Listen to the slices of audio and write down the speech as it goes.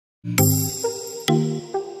Hi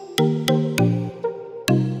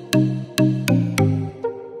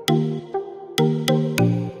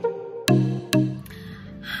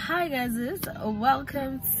guys,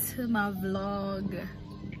 welcome to my vlog.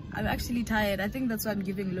 I'm actually tired. I think that's why I'm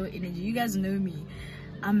giving low energy. You guys know me,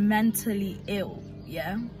 I'm mentally ill,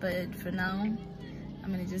 yeah, but for now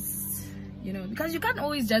I'm gonna just, you know, because you can't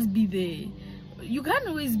always just be there. You can't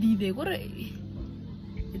always be there.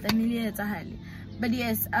 But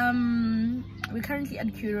yes, we're currently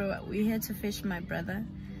at Kuro. We're here to fish my brother,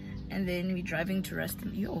 and then we're driving to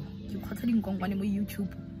Ruston. Yo, you caught it in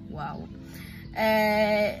YouTube. Wow.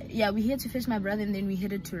 Yeah, we're here to fish my brother, and then we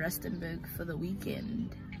headed to Rustenburg for the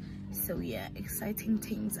weekend. So yeah, exciting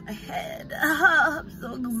things ahead. I'm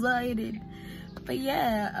so excited. But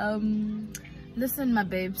yeah, listen my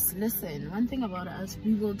babes, listen, one thing about us,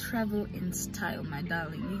 we will travel in style, my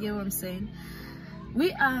darling. You get what I'm saying?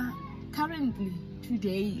 We are currently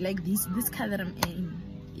today, like this car that I'm in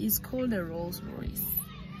is called a Rolls Royce.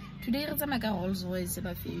 Today it's like a Rolls Royce or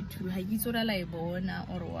what.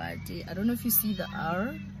 I don't know if you see the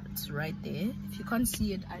R, it's right there. If you can't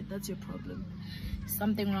see it, that's your problem.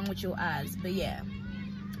 Something wrong with your eyes. But yeah,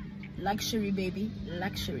 luxury baby,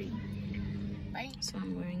 luxury. Bye. So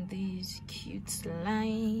I'm wearing these cute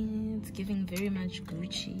slides, giving very much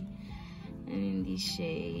Gucci, and in these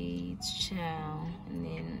shades, chow, and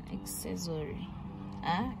then accessory,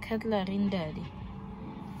 cutlery and daddy,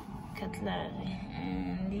 cutlery,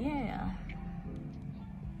 and yeah.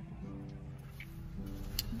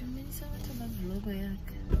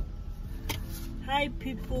 Hi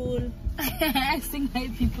people. I sing hi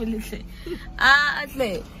people.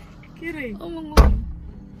 Atle. Kiri. Oh my god.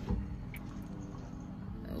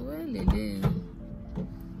 Well,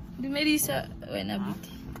 Dumerisa, when I beat.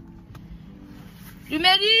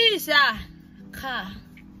 Dumerisa, ka.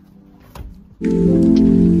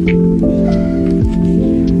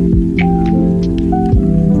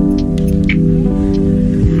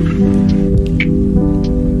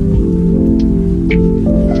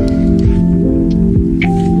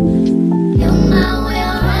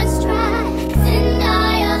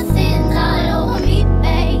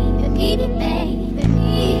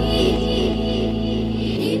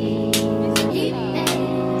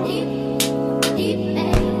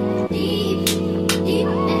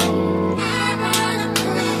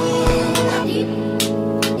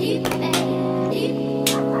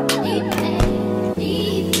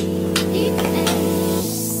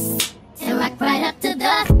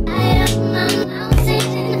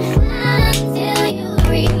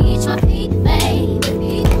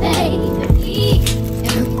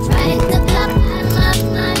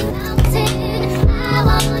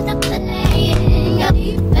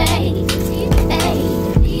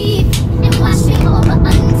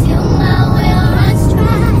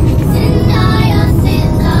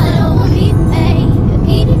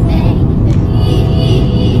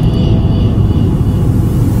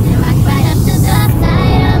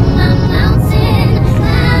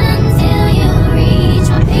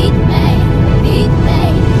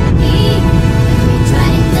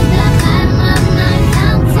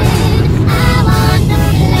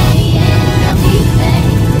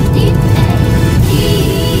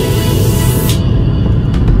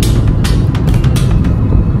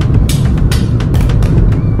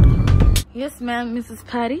 Mrs.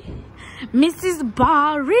 Patty, Mrs.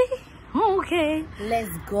 Barry. Okay, Let's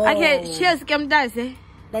go. Okay, cheers, come down.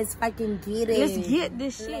 Let's fucking get it. Let's get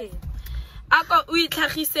this shit. I got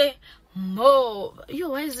say mo. Yo,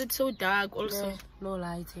 why is it so dark? Also, no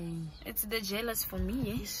lighting. It's the jealous for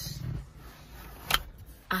me. Yes.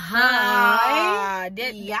 Yeah.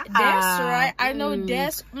 That's right. I know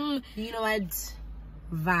that's. You know what?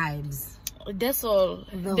 Vibes. That's all.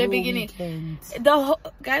 The beginning. Weekend.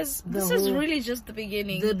 Guys, this is really just the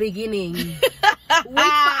beginning. The beginning. Wait for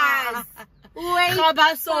us. Wait for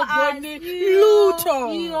us.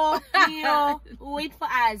 Wait for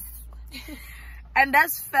us. And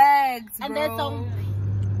that's facts, bro. And that's all.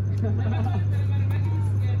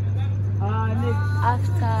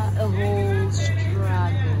 After a whole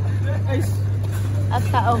struggle.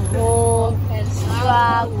 After a whole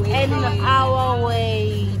struggle and our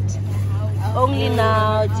wait. Only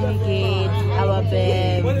now do we get our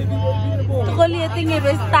babe. Only a thing is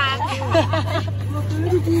stuck.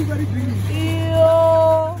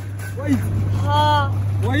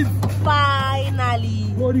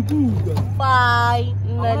 Finally.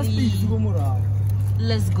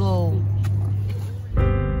 Let's go.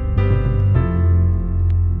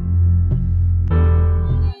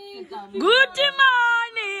 Good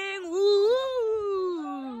morning. Woo.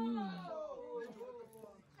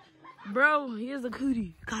 Bro, here's a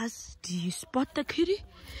cootie. Guys, do you spot the cootie?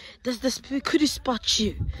 Does the cootie spot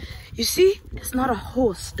you? You see? It's not a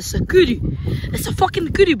horse. It's a cootie. It's a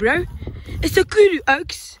fucking cootie, bro. It's a cootie,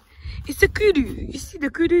 Oaks. It's a cootie. You see the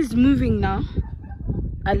cootie is moving now.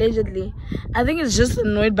 Allegedly. I think it's just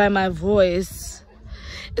annoyed by my voice.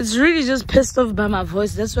 It's really just pissed off by my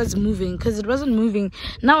voice. That's why it's moving. Because it wasn't moving.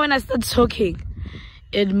 Now when I start talking,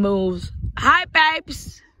 it moves. Hi,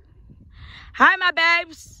 babes. Hi, my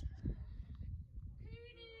babes.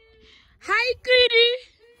 Hi, cootie.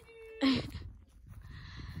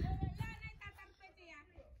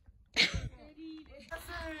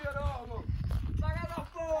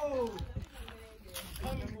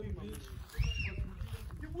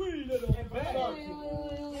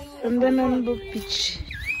 And then on the beach.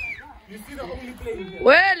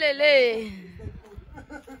 Well, Lele.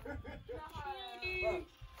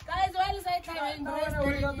 Guys, why is I trying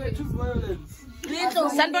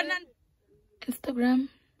Instagram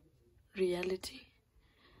reality.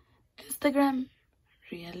 Instagram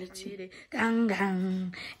reality. Gang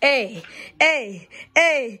gang. Hey, hey,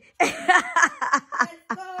 hey.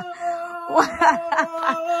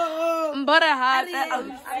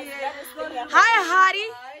 Hi, Hardy.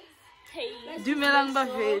 Dumelang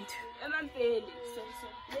Buffett.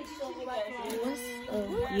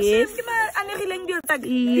 Yes.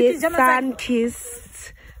 Yes, sun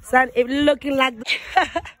kissed. Sun looking like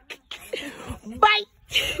bye.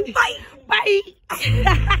 Bye. Bye.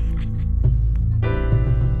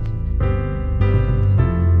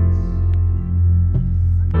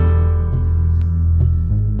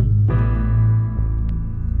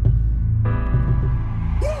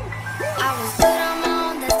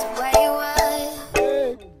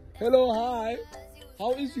 Hello, hi.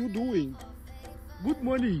 How is you doing? Good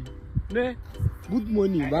morning. Ne? Good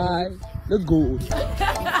morning. Bye. Let's go.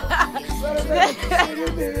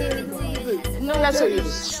 No, that's what you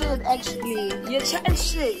should actually. You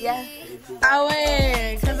should, yeah.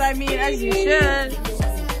 Because I mean, as you should.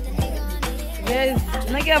 Yes,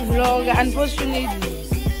 make a vlog, unfortunately.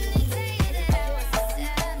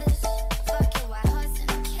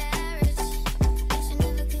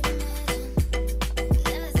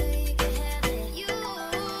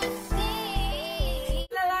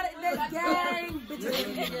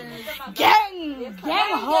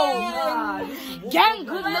 Gang hoes, gang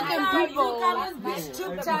good looking people.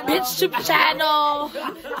 BitchTube channel.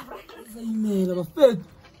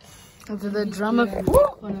 Is it the drama?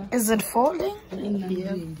 Is it folding?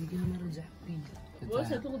 Yeah.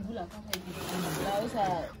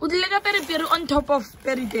 On top of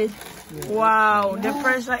peri. Wow, the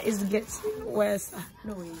pressure gets worse.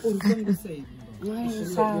 No way.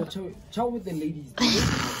 Ciao with the ladies.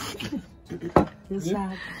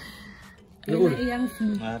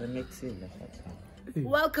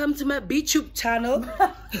 Welcome to my BitchTube channel.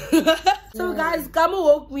 So guys, come and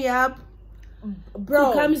woke me up,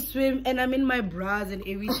 bro. Come swim, and I'm in my bras and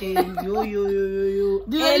everything. Yo.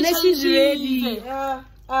 And then she's ready.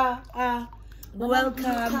 Welcome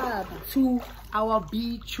to our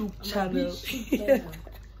BitchTube channel.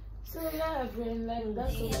 So yeah, friend, like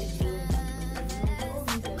that's what we're doing.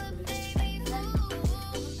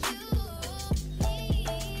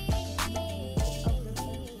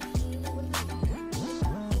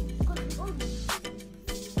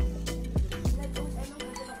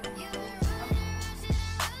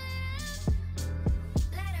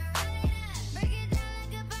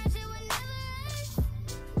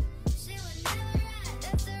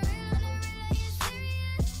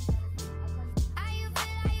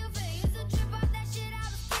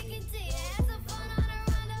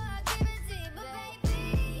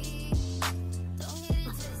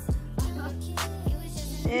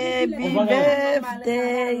 Happy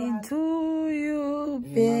birthday to you,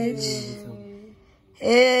 bitch.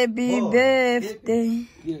 Happy birthday.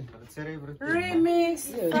 Remix.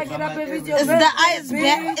 It's the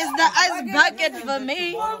ice bucket for me.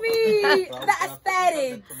 The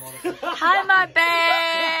aesthetic. Hi, my babe.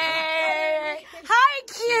 Hi,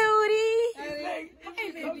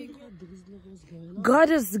 cutie. God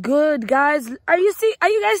is good, guys. Are you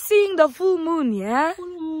guys seeing the full moon? Yeah.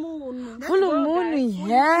 Full moon,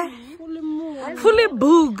 yeah. Fully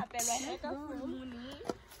booked.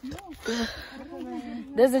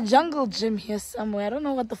 There's a jungle gym here somewhere. I don't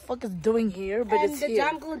know what the fuck is doing here, but it's here.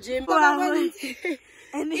 Jungle gym.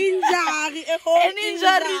 An injury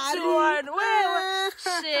to one. Where?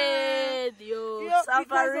 Shit, yo.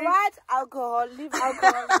 Suffering. What? Alcohol. Leave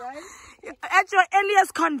alcohol, right? At your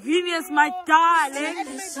earliest convenience, my darling.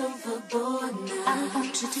 I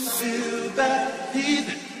want you to feel that heat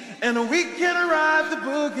and we can ride the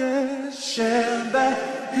boogie, share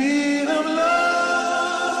that beat of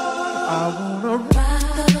love. I wanna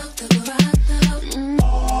ride the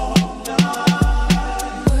all night,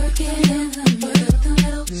 working in the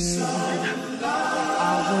middle, sun. I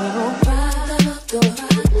wanna ride the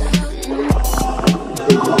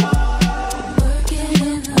working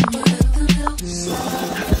in the middle, sun.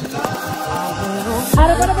 I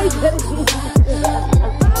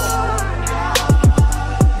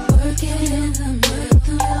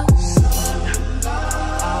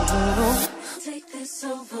take this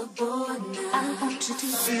overboard now. I want you to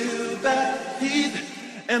feel that heat,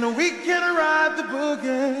 and we can ride the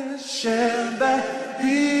boogie, share that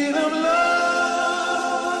beat of love.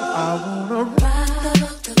 I wanna ride the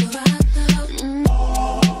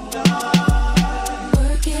all night,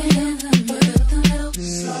 working in the middle,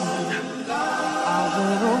 sun. I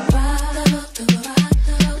wanna ride the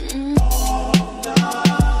all night,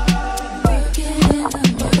 working in the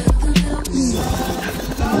middle, sun.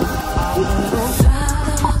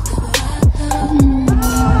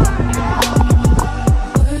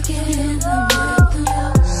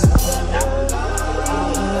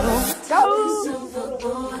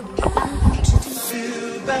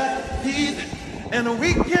 And we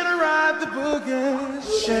can ride the boogie,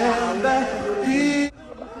 share that beat.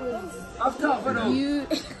 You.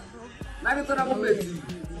 Just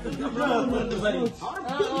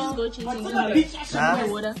go change in the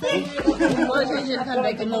water. Go change and come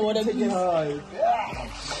back in the water, please.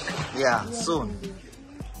 Yeah, soon.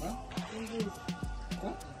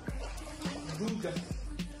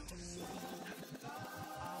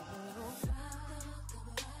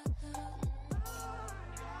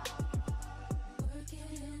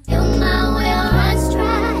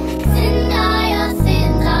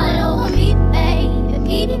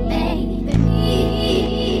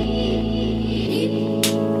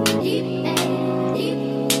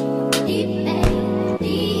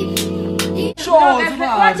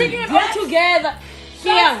 We're taking it all together. Oh,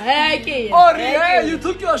 yeah, you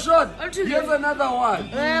took your shot. Here's another one.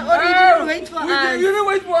 You didn't wait for us. You didn't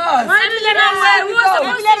wait for us. Who was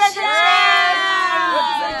supposed to share?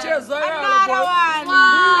 Cheers. Another one.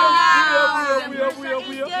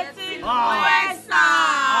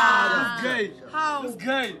 That's great. That's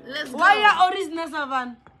great. Why are original Savan?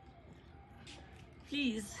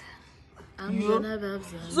 Please. I'm gonna have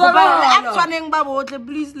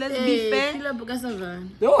please, let's be fair.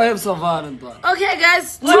 They all have Savannah. Okay,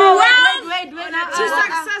 guys. Wait.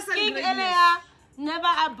 King Elia,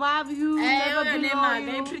 never above you, never below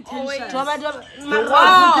you.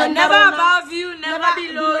 Never above you, never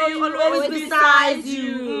below you, always beside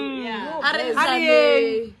you.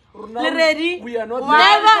 Ready? We are not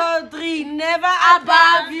Never 3. Never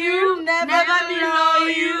above you, never below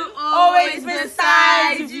you, always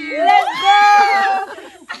beside you. Let's go!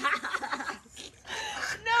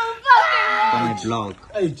 No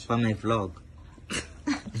fucking For my vlog.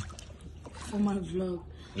 For my vlog.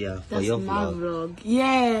 Yeah, for That's your my vlog. vlog.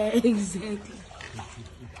 Yeah, exactly.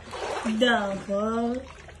 The fuck?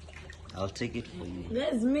 I'll take it for you.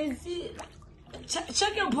 That's messy.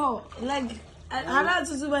 Check your paw. Like, how about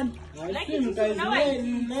to Suban? Like it, guys. Now I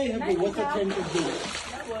have a water tank to do.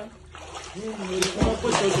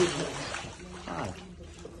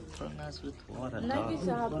 From us with water.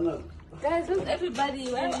 Guys, look, everybody.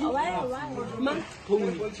 Why? Man,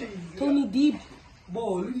 Tony Deep.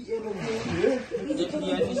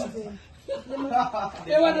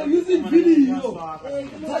 They were using video.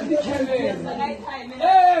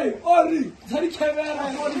 Hey, Ori, take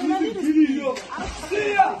camera. Using video.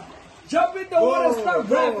 See ya. Jump in the water, start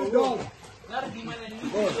grabbing dog. Jump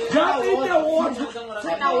in the water.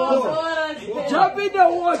 Jump in the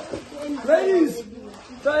water. Ladies,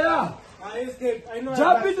 Saya.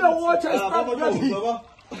 Jump in the water and start grabbing.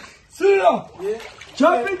 See ya.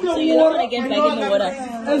 Jump in the water. So you're not gonna get back in the water?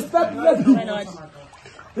 And start grabbing. Why not?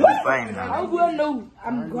 Fine now. I'm going to know.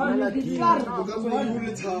 I'm going to get started.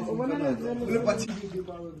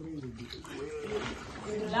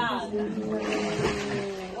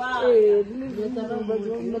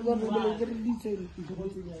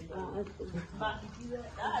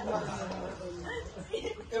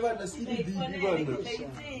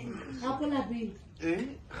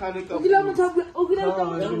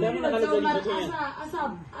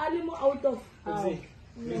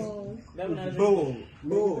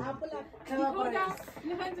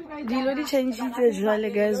 Dilo changed jwale,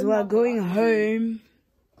 guys. We are going home.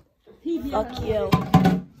 Fuck you.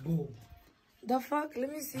 The fuck? Let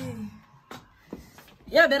me see.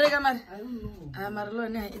 Yeah, bereka man. I don't know.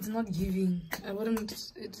 Marlon, it's not giving.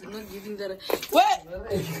 It's not giving that. What?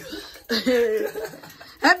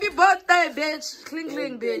 Happy birthday, bitch. Cling,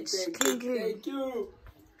 cling, bitch. Cling, cling. Thank you.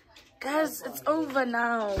 Guys, it's over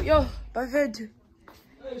now. Yo, Buffett.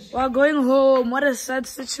 We're going home. What a sad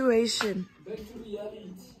situation. Back to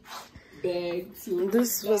reality. Back to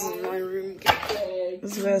This was my room.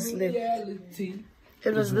 This is where I slept. reality.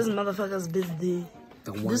 It was this motherfucker's birthday.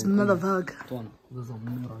 This motherfucker. There's a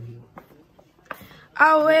mirror here.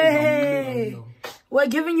 Oh, wait. We're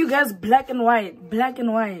giving you guys black and white. Black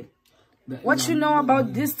and white. What you know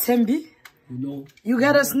about this, Tembi? You know. You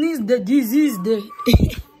gotta sneeze the disease there.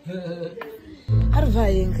 How do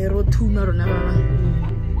I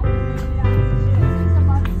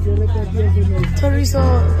Toriso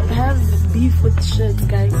have beef with shirts,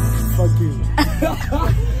 guys. Fuck you.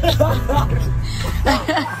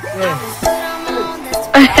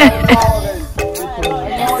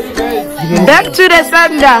 Back to the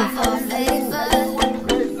sender.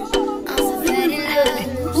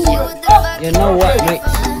 You know what, mate?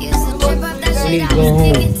 We need to go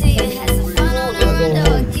home.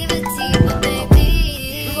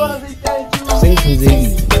 Sing some Ziggy.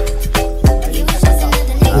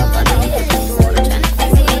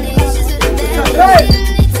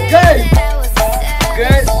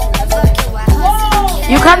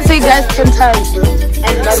 You can't say guys 10 times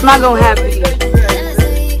and it's not gonna happen.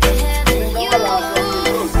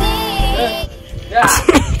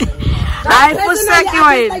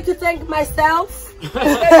 I'd like to thank myself.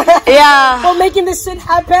 Yeah. For making this shit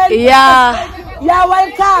happen. Yeah. You're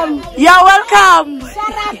welcome. You're welcome.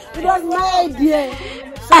 Shut up. It was my idea.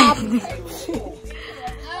 Shut up.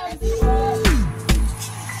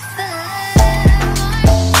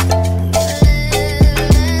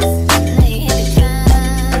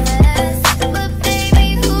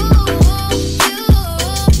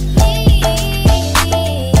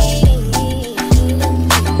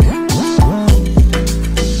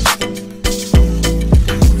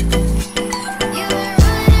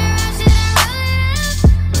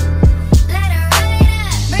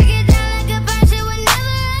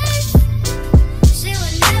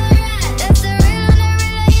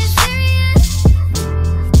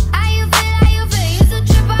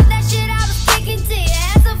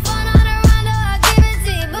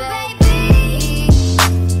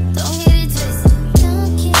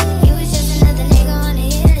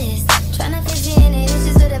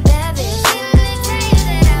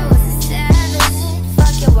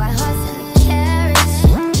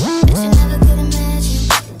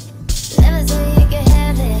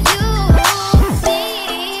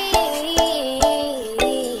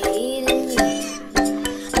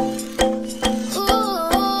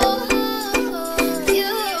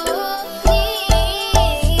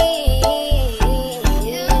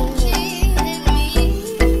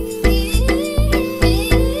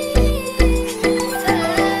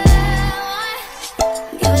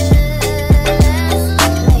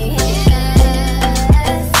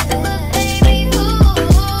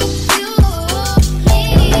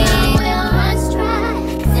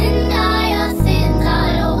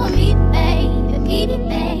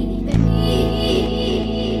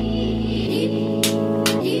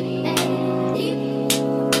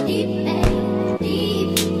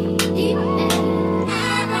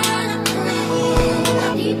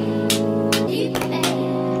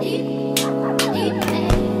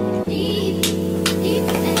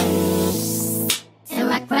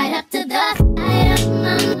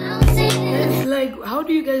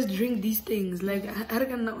 Drink these things like I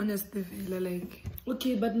reckon not honest like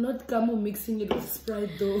okay, but not Kamu mixing it with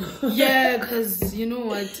Sprite though. Yeah, because you know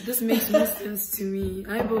what, this makes no sense to me.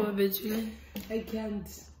 I can't.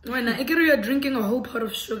 Why not? You're drinking a whole pot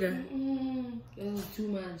of sugar. It's too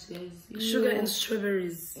much, guys. Sugar and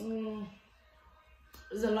strawberries.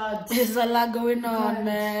 There's a lot. There's a lot going on,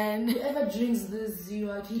 man. Whoever drinks this,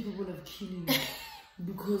 you are capable of killing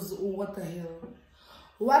because what the hell?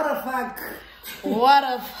 What a fuck. What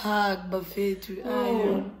a fuck, Buffet.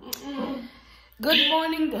 Good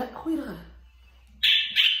morning.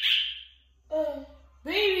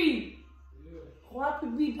 Baby. What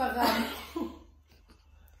be pagan?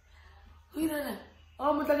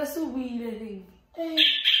 Oh, but I so weird, I think.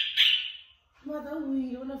 Mother,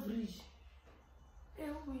 we on a fridge.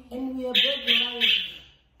 And we are both alive.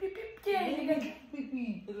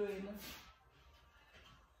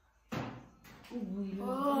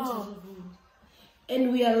 Oh.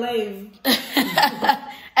 And we are live.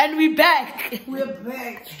 And we back. We're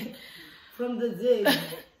back from the dead.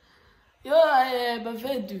 Yo,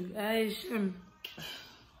 Buffet.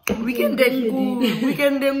 Weekend enkulu.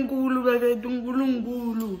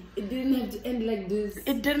 It didn't have to end like this.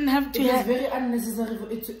 It didn't have to. It was very unnecessary for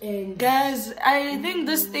it to end. Guys, I think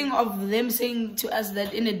this thing of them saying to us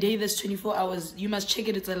that in a day there's 24 hours, you must check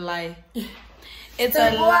it. It's a lie. It's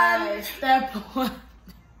a lie. Step one.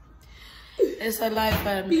 It's a lie,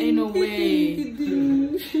 fam. Ain't no way.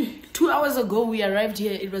 2 hours ago we arrived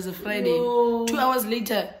here. It was a Friday. 2 hours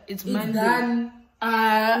later, it's Monday. Done.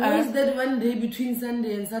 Where's that one day between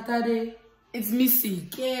Sunday and Saturday? It's missing.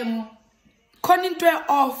 Came. Konintwe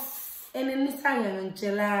off. And then this time I'm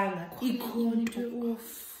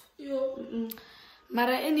off.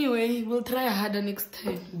 Mara, anyway, we'll try harder next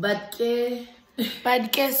time. But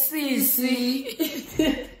sisi.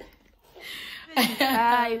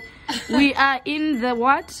 We are in the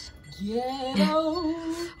what? Ghetto.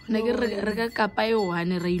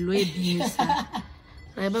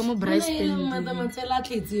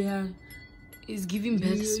 It's giving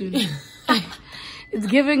birth soon. It's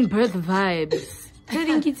giving birth vibes.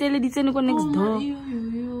 Next door.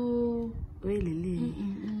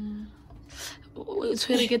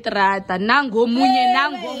 Nango munye.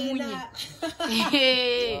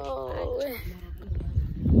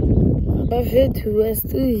 We're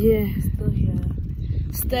still here.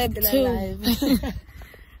 Step 2.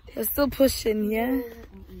 We're still pushing, yeah?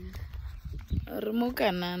 Even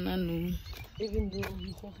though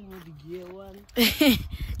we're talking about the gear one.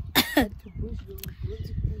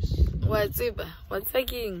 What's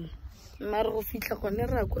taking?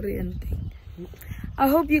 I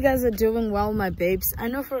hope you guys are doing well, my babes. I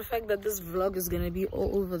know for a fact that this vlog is gonna be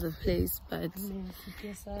all over the place, but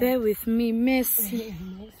bear with me.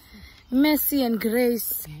 Mercy and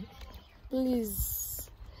grace, please.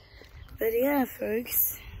 But yeah,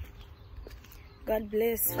 folks, God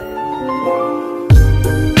bless.